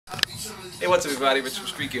Hey, what's up everybody? Rich from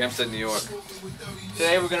Street Gear, Hempstead, New York.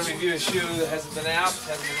 Today we're going to review a shoe that hasn't been out,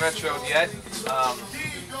 hasn't been retroed yet.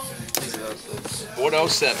 These are the Bordeaux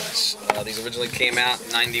 7s. These originally came out in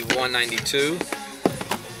 91, 92.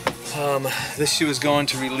 This shoe is going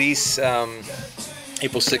to release April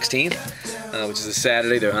 16th, which is a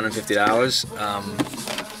Saturday. They're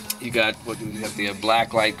 $150. You got the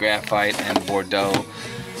black, light, graphite, and Bordeaux.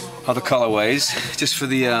 Other colorways. Just for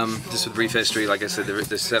brief history, like I said, the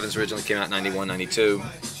 7s originally came out in 91, 92.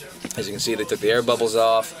 As you can see, they took the air bubbles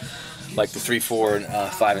off, like the 3, 4,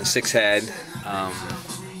 5, and 6 had.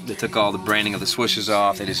 They took all the branding of the swooshes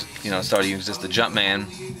off. They just, started using just the Jumpman.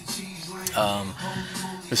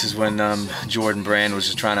 This is when Jordan brand was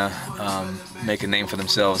just trying to make a name for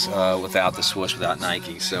themselves without the swoosh, without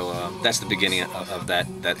Nike. So that's the beginning of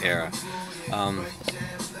that era.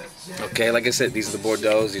 Okay, like I said, these are the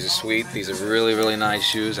Bordeaux. These are sweet. These are really, really nice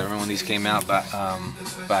shoes. I remember when these came out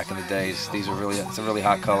back in the days. These are it's a really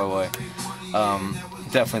hot colorway.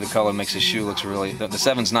 Definitely the color makes the shoe looks really. The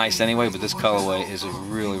 7's nice anyway, but this colorway is a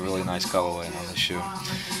really, really nice colorway on the shoe.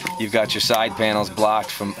 You've got your side panels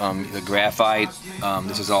blocked from the graphite.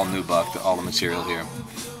 This is all nubuck, all the material here.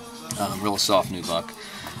 Real soft nubuck.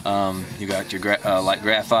 You got your light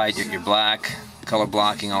graphite, your black color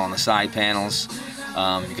blocking all on the side panels.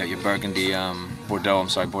 You got your burgundy Bordeaux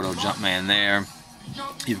Jumpman there.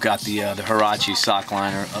 You've got the Huarache sock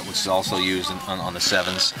liner, which is also used on the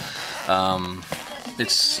 7s.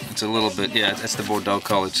 It's a little bit, yeah, that's the Bordeaux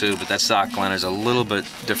color too, but that sock liner is a little bit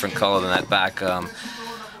different color than that back on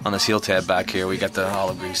this heel tab back here. We got the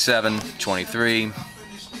olive green 7, 23,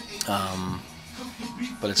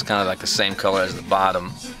 but it's kind of like the same color as the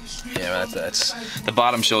bottom. Yeah, that's the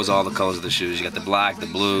bottom shows all the colors of the shoes. You got the black, the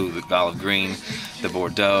blue, the olive green, the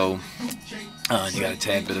Bordeaux. You got a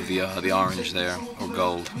tad bit of the orange there, or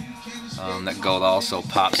gold. That gold also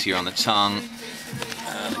pops here on the tongue.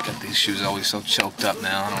 They got these shoes always so choked up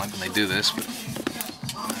now. I don't like when they do this, but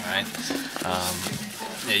all right.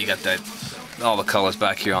 Yeah, you got all the colors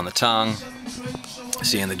back here on the tongue.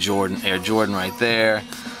 Seeing the Air Jordan right there.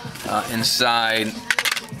 Inside,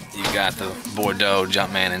 you got the Bordeaux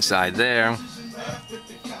Jumpman inside there.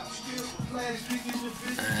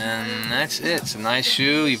 And that's it. It's a nice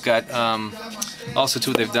shoe. You've got also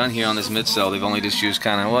too what they've done here on this midsole. They've only just used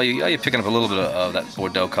kind of, well, you're picking up a little bit of that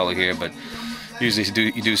Bordeaux color here, but usually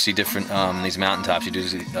you do see different these mountaintops. You do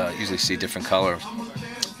usually see different colors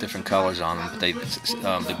on them. But they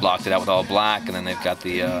blocked it out with all black, and then they've got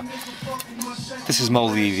the this is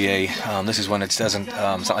molded EVA. This is when it doesn't.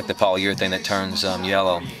 It's not like the polyurethane that turns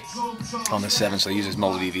yellow on the 7, so it uses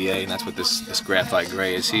molded EVA, and that's what this graphite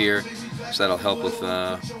gray is here. So that'll help with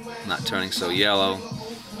not turning so yellow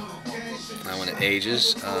when it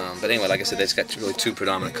ages. But anyway, like I said, it's got really 2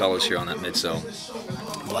 predominant colors here on that midsole,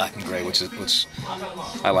 black and gray, which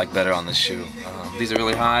I like better on this shoe. These are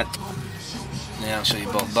really hot. Yeah, I'll show you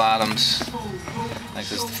both bottoms. Like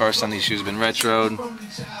this is the first time these shoes have been retroed.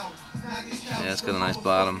 Yeah, it's got a nice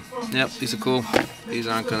bottom. Yep, these are cool. These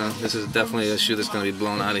aren't gonna. This is definitely a shoe that's gonna be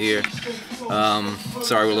blown out of here.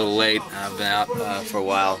 Sorry we're a little late. I've been out for a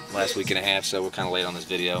while, last week and a half, so we're kind of late on this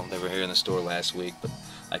video. They were here in the store last week, but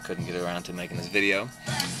I couldn't get around to making this video.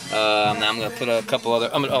 Now I'm gonna put a couple other.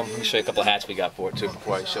 Let me show you a couple of hats we got for it too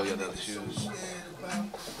before I show you the other shoes.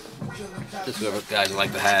 Just whoever guys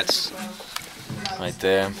like the hats. Right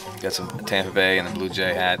there, got some Tampa Bay and the Blue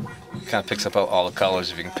Jay hat. Kind of picks up all the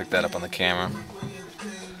colors if you can pick that up on the camera.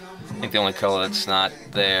 I think the only color that's not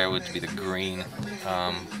there would be the green,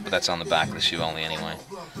 but that's on the back of the shoe only anyway.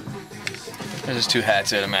 There's just 2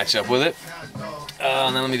 hats there to match up with it.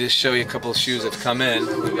 And then let me just show you a couple of shoes that's come in.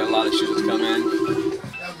 We've got a lot of shoes that's come in.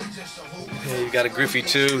 Yeah, you've got a Griffey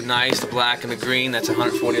 2, nice, the black and the green. That's a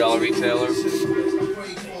 $140 retailer.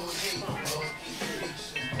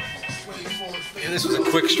 This was a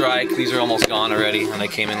quick strike. These are almost gone already, and they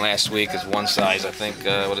came in last week as one size. I think,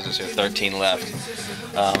 what is this here? 13 left.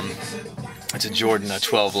 It's a Jordan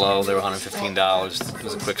 12 low. They were $115. It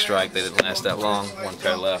was a quick strike. They didn't last that long. 1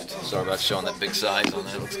 pair left. Sorry about showing that big size on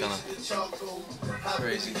there. It looks kind of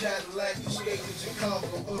crazy.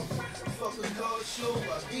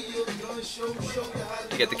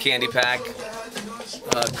 You get the Candy Pack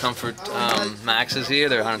Comfort Maxes here.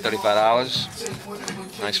 They're $135.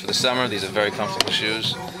 Nice for the summer. These are very comfortable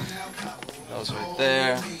shoes. Those right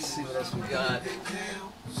there. Let's see what else we got.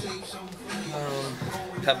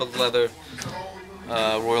 Pebbled leather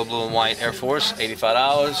royal blue and white Air Force,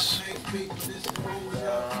 $85.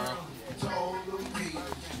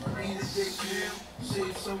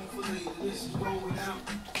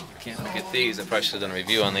 Can't forget these. I probably should have done a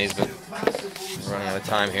review on these, but I'm running out of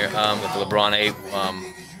time here. With the LeBron 8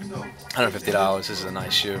 $150. This is a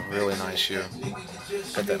nice shoe, really nice shoe.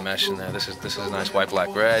 Got that mesh in there. This is a nice white,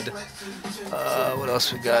 black, red. What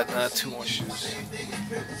else we got? 2 more shoes.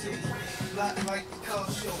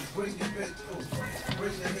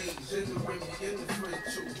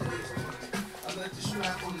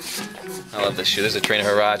 I love this shoe. This is a Trainer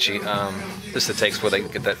Hirachi. This is the takes where they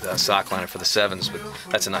get that sock liner for the 7s, but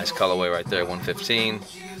that's a nice colorway right there, 115.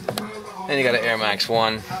 Then you got an Air Max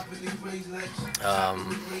 1.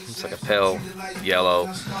 It's like a pale yellow,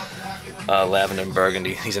 lavender and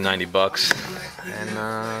burgundy. These are $90.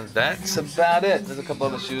 And that's about it. There's a couple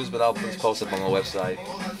other shoes, but I'll post up on my website.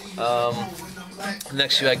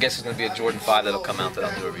 Next shoe, I guess, is going to be a Jordan 5 that'll come out that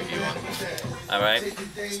I'll do a review on. Alright?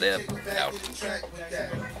 Stay up. Out.